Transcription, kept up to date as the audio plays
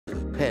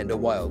Panda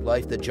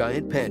wildlife. The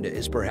giant panda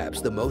is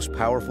perhaps the most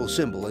powerful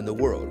symbol in the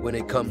world when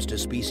it comes to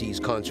species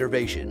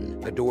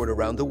conservation. Adored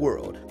around the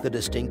world, the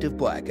distinctive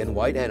black and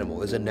white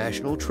animal is a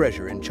national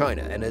treasure in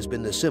China and has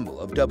been the symbol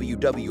of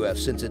WWF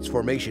since its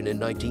formation in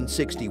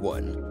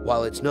 1961.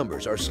 While its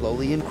numbers are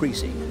slowly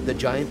increasing, the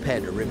giant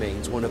panda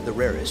remains one of the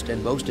rarest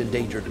and most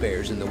endangered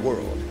bears in the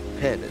world.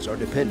 Pandas are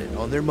dependent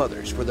on their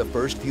mothers for the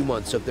first few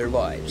months of their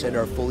lives and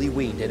are fully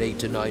weaned at 8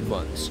 to 9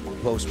 months.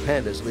 Most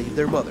pandas leave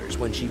their mothers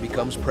when she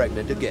becomes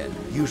pregnant again,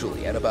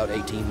 usually at about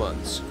 18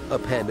 months. A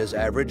panda's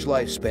average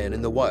lifespan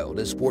in the wild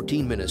is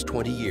 14 minutes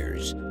 20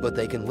 years, but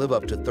they can live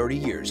up to 30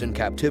 years in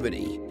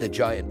captivity. The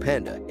giant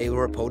panda,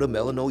 Ailuropoda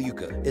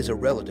melanoleuca, is a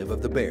relative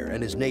of the bear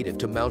and is native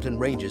to mountain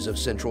ranges of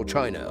central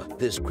China.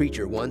 This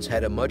creature once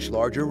had a much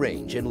larger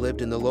range and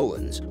lived in the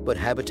lowlands, but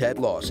habitat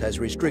loss has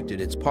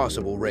restricted its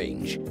possible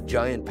range.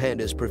 Giant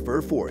pandas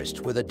prefer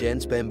forests with a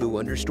dense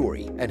bamboo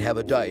understory and have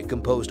a diet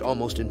composed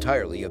almost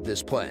entirely of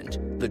this plant.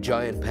 The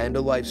giant panda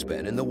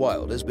lifespan in the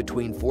wild is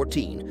between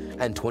 14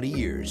 and 20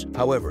 years.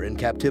 However, in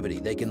captivity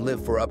they can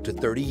live for up to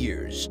 30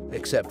 years.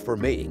 Except for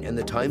mating and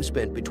the time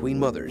spent between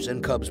mothers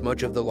and cubs,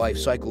 much of the life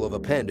cycle of a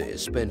panda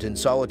is spent in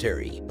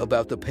solitary.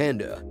 About the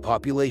panda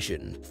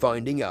population,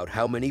 finding out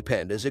how many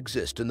pandas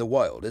exist in the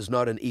wild is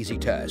not an easy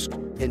task.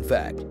 In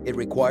fact, it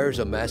requires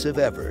a massive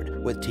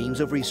effort, with teams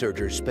of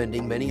researchers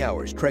spending many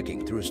hours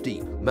trekking through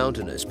steep,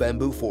 mountainous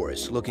bamboo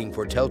forests looking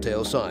for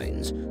telltale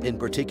signs, in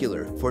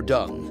particular for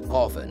dung.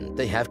 Often,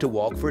 they have to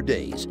walk for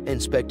days,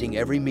 inspecting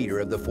every meter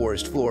of the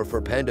forest floor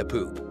for panda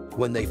poop.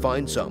 When they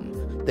find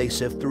some, they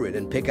sift through it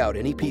and pick out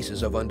any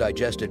pieces of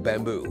undigested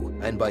bamboo,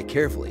 and by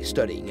carefully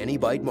studying any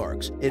bite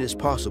marks, it is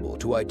possible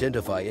to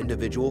identify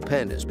individual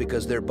pandas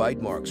because their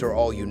bite marks are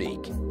all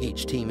unique.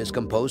 Each team is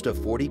composed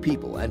of 40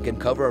 people and can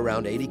cover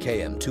around 80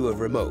 km of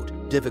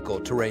remote,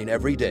 difficult terrain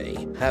every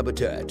day.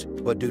 Habitat,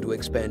 but due to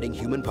expanding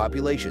human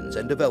populations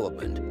and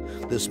development,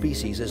 the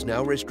species is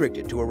now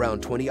restricted to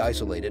around 20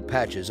 isolated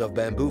patches of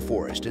bamboo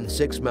forest in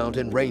 6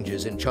 mountain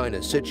ranges in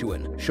China's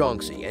Sichuan,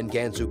 Shaanxi, and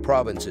Gansu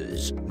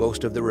provinces.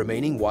 Most of the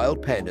remaining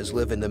wild pandas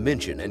live in the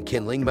Minshan and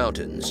Qinling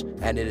Mountains,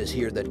 and it is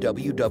here that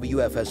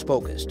WWF has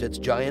focused its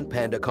giant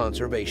panda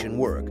conservation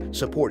work,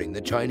 supporting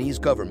the Chinese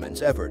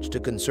government's efforts to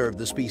conserve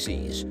the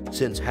species.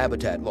 Since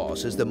habitat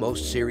loss is the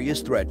most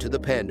serious threat to the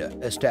panda,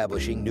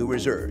 establishing new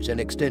reserves and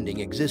extending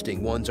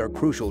existing ones are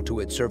crucial to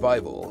its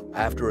survival.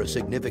 After a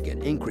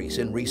significant increase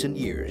in recent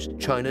years,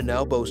 China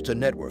now boasts a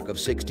network of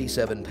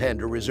 67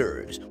 panda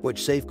reserves,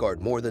 which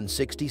safeguard more than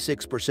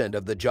 66%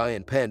 of the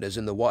giant pandas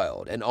in the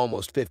wild and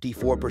almost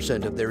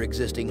 54% of their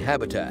existing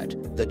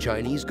habitat. The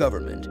Chinese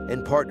government,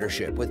 in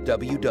partnership with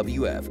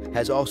WWF,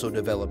 has also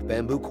developed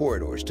bamboo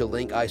corridors to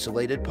link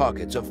isolated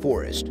pockets of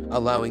forest,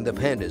 allowing the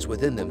pandas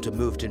within them to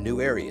move to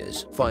new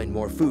areas, find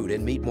more food,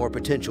 and meet more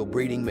potential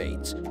breeding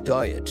mates.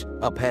 Diet.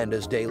 A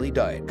panda's daily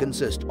diet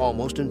consists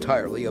almost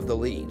entirely of the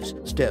leaves,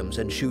 stems,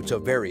 and shoots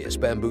of various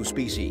bamboo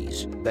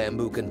species.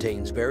 Bamboo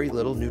contains very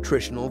little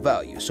nutritional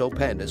value, so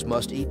pandas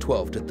must eat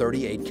 12 to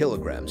 38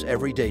 kilograms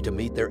every day to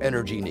meet their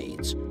energy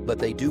needs. But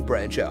they do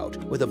branch out,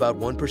 with about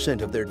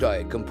 1% of their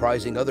diet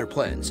comprising other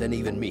plants and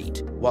even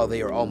meat. While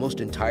they are almost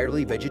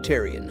entirely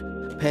vegetarian,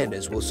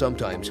 pandas will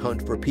sometimes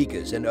hunt for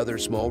pikas and other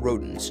small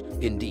rodents.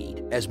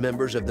 Indeed, as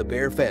members of the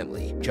bear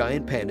family,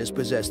 giant pandas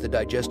possess the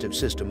digestive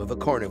system of a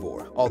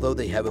carnivore, although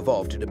they have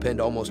evolved to depend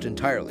almost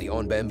entirely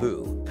on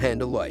bamboo.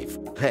 Panda life.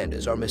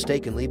 Pandas are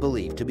mistakenly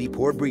believed to be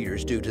poor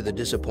breeders due to the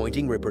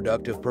disappointing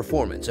reproductive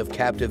performance of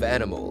captive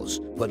animals,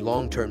 but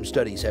long-term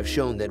studies have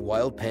shown that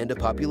wild panda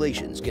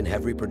populations can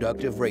have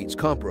reproductive rates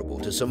comparable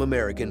to some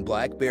American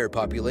black bear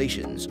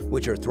populations,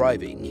 which are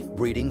thriving.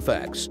 Breeding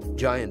facts.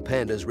 Giant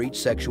pandas reach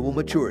sexual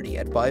maturity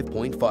at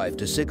 5.5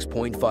 to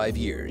 6.5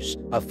 years.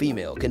 A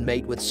female can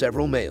mate with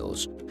several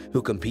males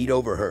who compete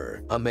over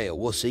her. A male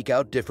will seek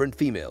out different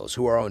females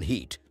who are on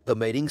heat. The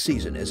mating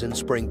season is in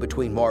spring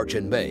between March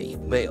and May.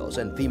 Males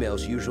and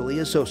females usually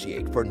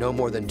associate for no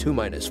more than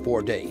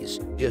 2-4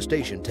 days.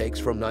 Gestation takes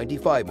from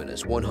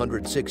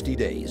 95-160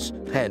 days.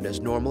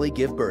 Pandas normally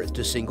give birth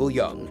to single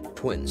young.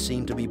 Twins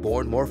seem to be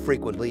born more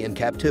frequently in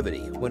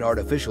captivity when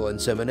artificial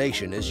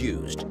insemination is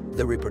used.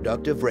 The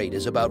reproductive rate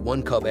is about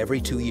 1 cub every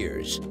 2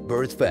 years.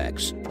 Birth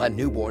facts. A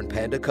newborn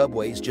panda cub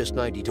weighs just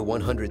 90 to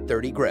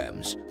 130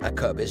 grams. A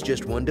cub is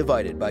just 1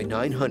 divided by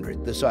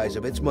 900 the size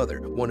of its mother,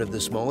 one of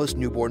the smallest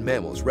newborn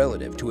mammals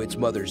relative to its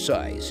mother's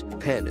size.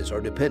 Pandas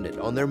are dependent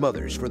on their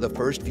mothers for the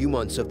first few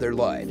months of their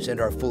lives and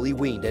are fully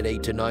weaned at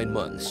 8 to 9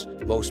 months.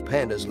 Most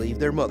pandas leave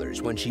their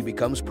mothers when she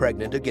becomes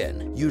pregnant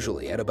again,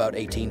 usually at about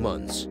 18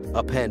 months.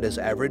 A panda's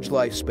average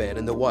lifespan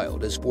in the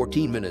wild is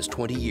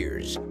 14-20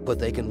 years, but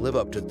they can live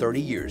up to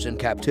 30 years in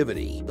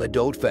captivity.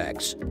 Adult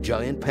facts.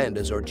 Giant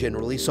pandas are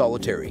generally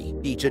solitary.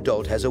 Each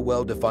adult has a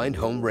well-defined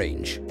home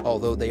range.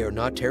 Although they are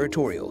not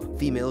territorial,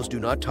 females do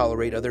not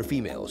tolerate other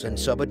females and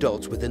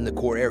subadults within the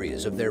core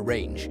areas of their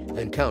range.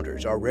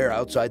 Encounters are rare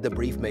outside the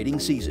brief mating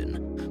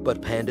season,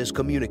 but pandas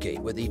communicate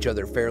with each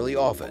other fairly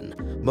often,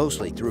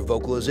 mostly through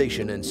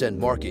vocalization and scent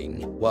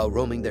marking. While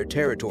roaming their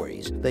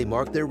territories, they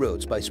mark their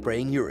roads by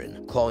spraying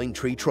urine, clawing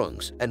tree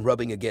trunks, and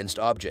rubbing against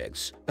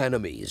objects.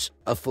 Enemies.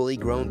 A fully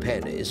grown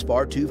panda is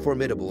far too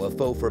formidable a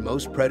foe for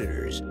most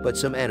predators, but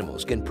some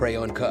animals can prey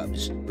on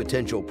cubs.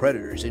 Potential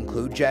predators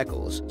include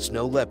jackals,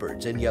 snow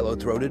leopards, and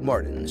yellow-throated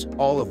martens,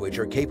 all of which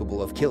are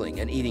capable of killing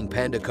and eating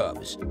panda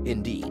cubs.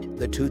 Indeed,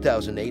 the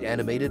 2008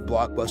 animated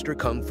blockbuster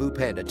Kung Fu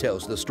Panda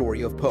tells the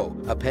story of Po,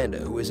 a panda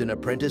who is an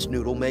apprentice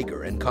noodle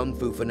maker and kung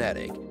fu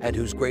fanatic, and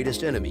whose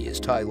greatest enemy is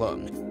Tai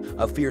Lung,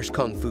 a fierce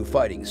kung fu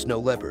fighting snow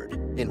leopard.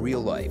 In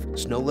real life,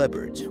 snow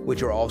leopards,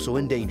 which are also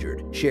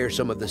endangered, share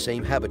some of the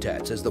same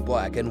habitats as the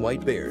black and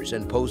white bears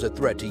and pose a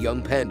threat to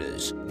young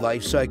pandas.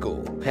 Life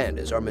cycle.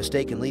 Pandas are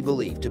mistakenly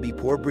believed to be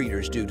poor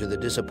breeders due to the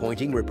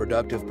disappointing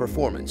reproductive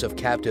performance of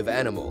captive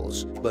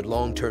animals, but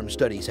long-term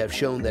studies have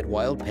shown that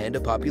wild panda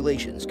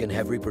populations can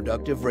have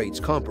reproductive rates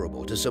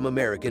comparable to some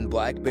American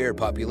black bear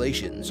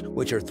populations,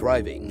 which are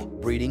thriving.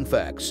 Breeding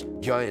facts.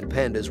 Giant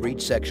pandas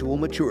reach sexual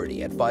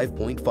maturity at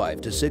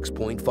 5.5 to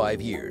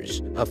 6.5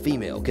 years. A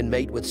female can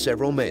mate with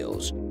several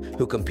males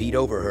who compete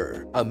over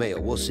her. A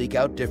male will seek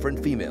out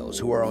different females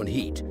who are on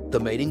heat. The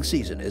mating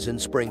season is in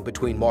spring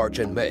between March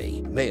and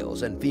May.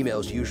 Males and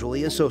females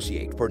usually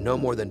associate for no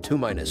more than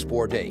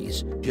 2-4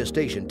 days.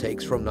 Gestation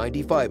takes from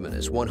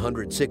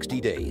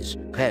 95-160 days.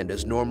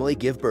 Pandas normally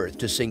give birth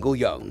to single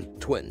young.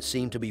 Twins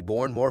seem to be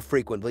born more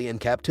frequently in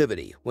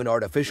captivity when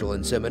artificial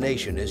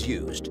insemination is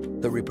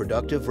used. The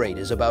reproductive rate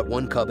is about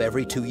 1 cub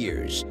every 2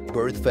 years.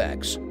 Birth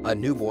facts. A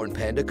newborn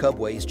panda cub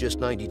weighs just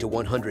 90 to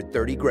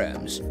 130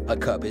 grams. A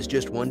cub is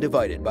just 1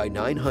 divided by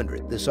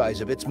 900 the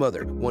size of its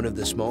mother, one of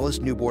the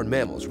smallest newborn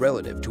mammals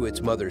relative to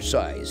its mother's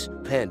size.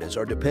 Pandas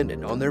are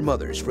dependent on their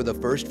mothers for the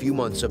first few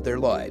months of their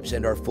lives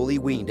and are fully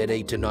weaned at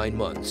 8 to 9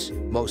 months.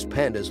 Most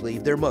pandas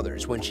leave their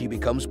mothers when she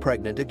becomes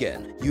pregnant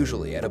again,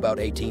 usually at about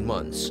 18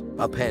 months.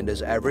 A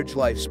panda's average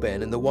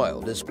lifespan in the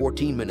wild is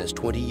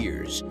 14-20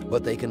 years,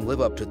 but they can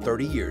live up to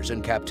 30 years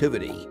in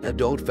captivity.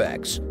 Adult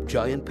facts.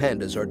 Giant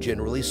pandas are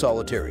generally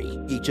solitary.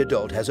 Each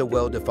adult has a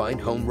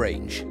well-defined home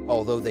range.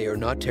 Although they are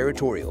not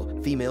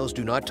territorial, females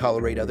do not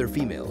tolerate other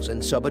females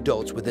and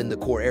sub-adults within the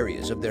core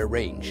areas of their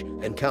range.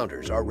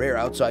 Encounters are rare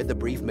outside the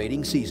brief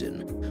mating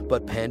season,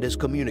 but pandas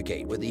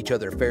communicate with each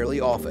other fairly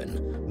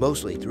often,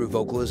 mostly through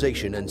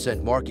vocalization and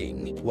scent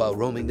marking. While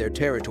roaming their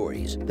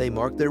territories, they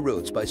mark their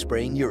routes by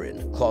spraying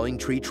urine, clawing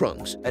tree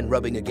trunks, and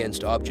rubbing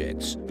against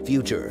objects.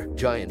 Future.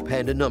 Giant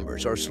panda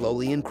numbers are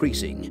slowly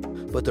increasing,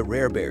 but the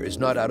rare bear is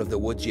not out of the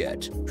woods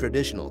yet.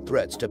 Traditional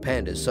threats to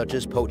pandas such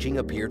as poaching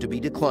appear to be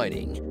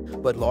declining,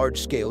 but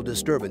large-scale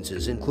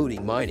disturbances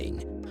including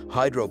mining,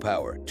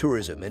 hydropower,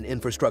 tourism, and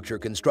infrastructure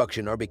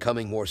construction are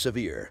becoming more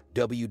severe.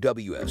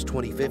 WWF's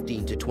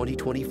 2015 to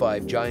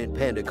 2025 Giant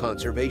Panda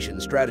Conservation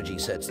Strategy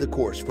sets the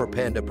course for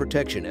panda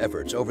protection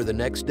efforts over the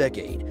next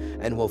decade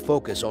and will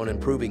focus on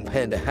improving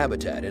panda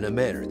habitat in a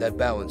manner that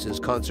balances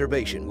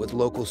conservation with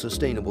local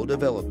sustainable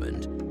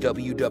development.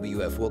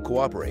 WWF will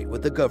cooperate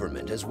with the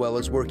government as well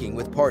as working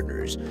with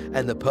partners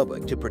and the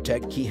public to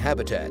protect key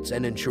habitats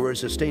and ensure a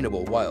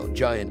sustainable wild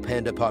giant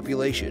panda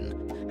population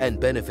and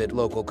benefit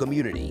local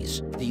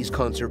communities. These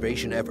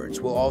conservation efforts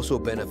will also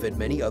benefit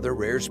many other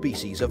rare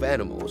species of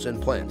animals and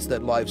plants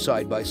that live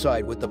side by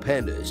side with the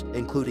pandas,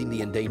 including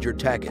the endangered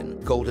takin,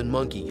 golden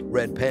monkey,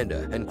 red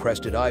panda, and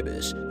crested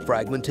ibis.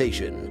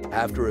 Fragmentation.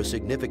 After a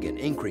significant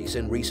increase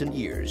in recent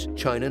years,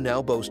 China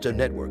now boasts a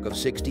network of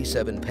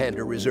 67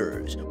 panda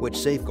reserves, which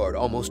safeguard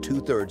almost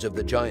 2/3 of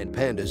the giant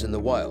pandas in the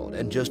wild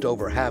and just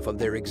over half of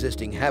their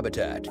existing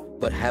habitat.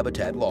 But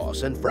habitat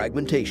loss and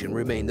fragmentation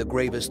remain the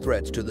gravest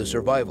threats to the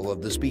survival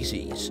of the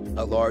species.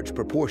 A large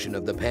proportion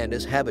of the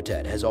panda's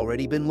habitat has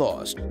already been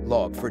lost,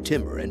 logged for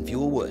timber and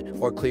fuel wood,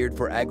 or cleared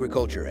for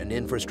agriculture and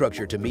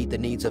infrastructure to meet the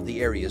needs of the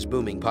area's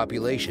booming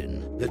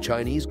population. The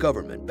Chinese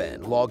government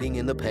banned logging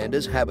in the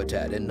panda's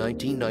habitat in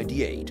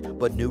 1998,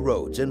 but new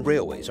roads and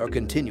railways are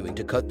continuing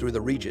to cut through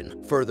the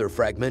region, further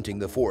fragmenting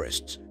the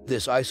forests.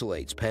 This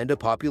isolates panda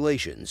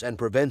populations and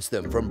prevents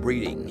them from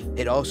breeding.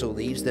 It also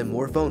leaves them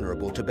more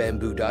vulnerable to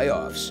bamboo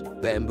die-offs.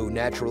 Bamboo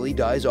naturally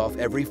dies off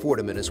every 4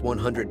 to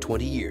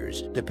 -120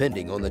 years,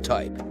 depending on the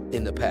type.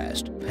 In the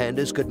past,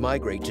 pandas could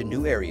migrate to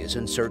new areas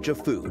in search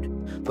of food,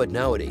 but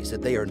nowadays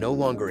that they are no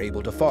longer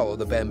able to follow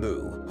the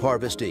bamboo.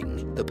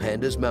 Harvesting. The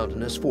panda's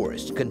mountainous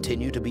forests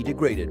continue to be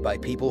degraded by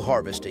people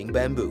harvesting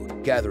bamboo,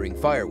 gathering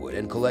firewood,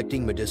 and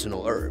collecting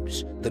medicinal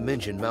herbs. The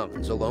mentioned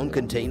mountains alone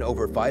contain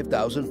over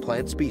 5,000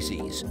 plant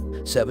species,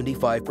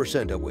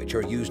 75% of which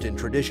are used in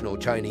traditional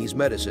Chinese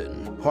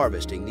medicine.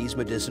 Harvesting these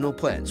medicinal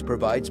plants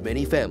provides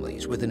many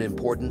families with an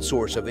important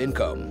source of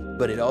income,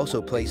 but it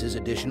also places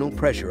additional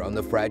pressure on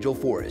the fragile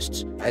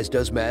forests, as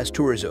does mass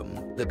tourism.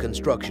 The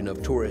construction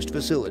of tourist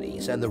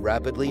facilities and the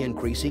rapidly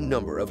increasing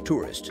number of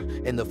tourists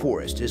in the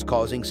forest is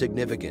causing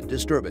significant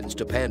disturbance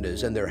to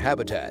pandas and their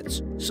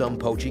habitats. Some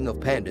poaching of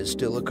pandas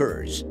still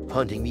occurs.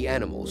 Hunting the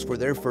animals for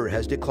their fur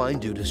has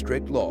declined due to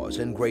strict laws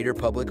and greater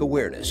public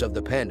awareness of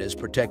the panda's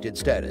protected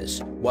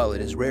status. While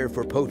it is rare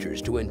for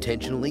poachers to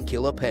intentionally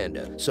kill a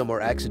panda, some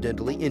are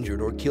accidentally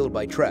injured or killed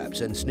by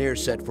traps and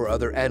snares set for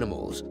other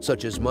animals,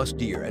 such as musk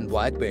deer and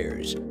black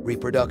bears.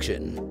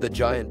 Reproduction. The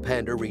giant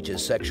panda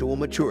reaches sexual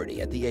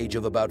maturity at the age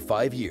of about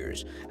 5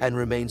 years and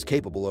remains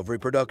capable of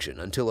reproduction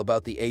until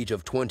about the age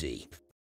of 20.